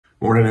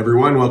Morning,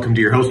 everyone. Welcome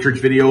to your House Church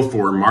video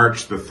for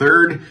March the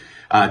 3rd.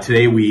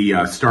 Today we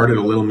started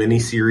a little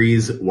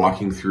mini-series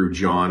walking through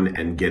John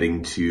and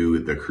getting to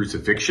the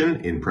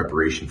crucifixion in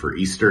preparation for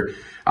Easter.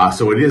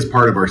 So it is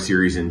part of our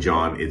series in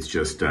John. It's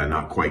just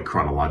not quite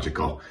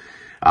chronological.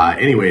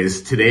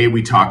 Anyways, today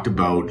we talked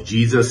about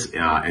Jesus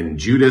and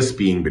Judas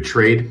being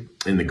betrayed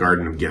in the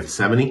Garden of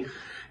Gethsemane.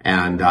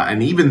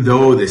 And even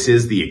though this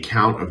is the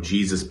account of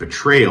Jesus'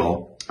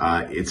 betrayal,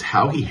 it's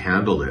how he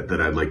handled it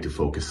that I'd like to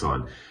focus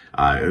on.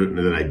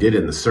 That I did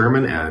in the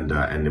sermon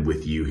and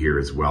with you here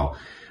as well.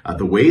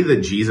 The way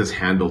that Jesus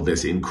handled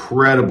this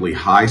incredibly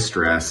high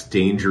stress,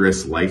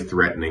 dangerous,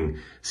 life-threatening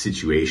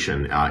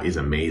situation is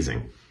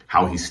amazing.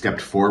 How he stepped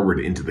forward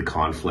into the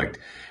conflict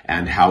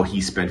and how he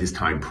spent his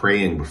time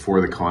praying before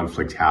the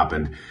conflict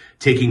happened,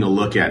 taking a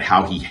look at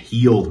how he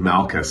healed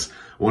Malchus,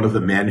 one of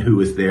the men who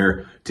was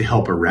there to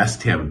help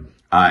arrest him,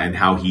 and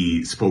how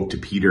he spoke to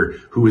Peter,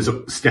 who was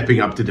stepping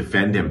up to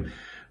defend him.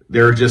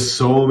 There are just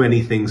so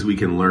many things we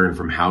can learn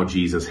from how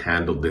Jesus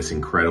handled this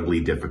incredibly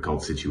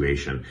difficult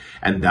situation.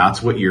 And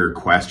that's what your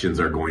questions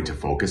are going to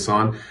focus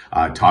on,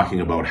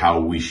 talking about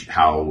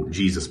how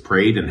Jesus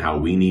prayed and how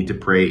we need to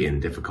pray in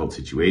difficult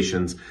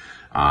situations,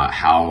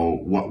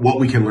 what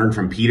we can learn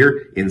from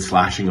Peter in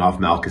slashing off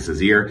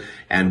Malchus's ear,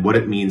 and what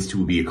it means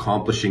to be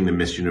accomplishing the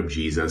mission of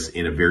Jesus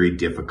in a very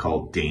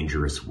difficult,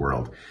 dangerous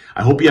world.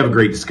 I hope you have a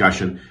great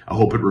discussion. I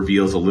hope it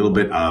reveals a little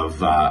bit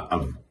of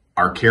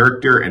our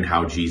character and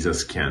how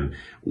Jesus can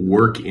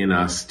work in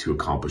us to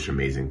accomplish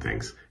amazing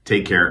things.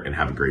 Take care and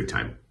have a great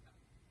time.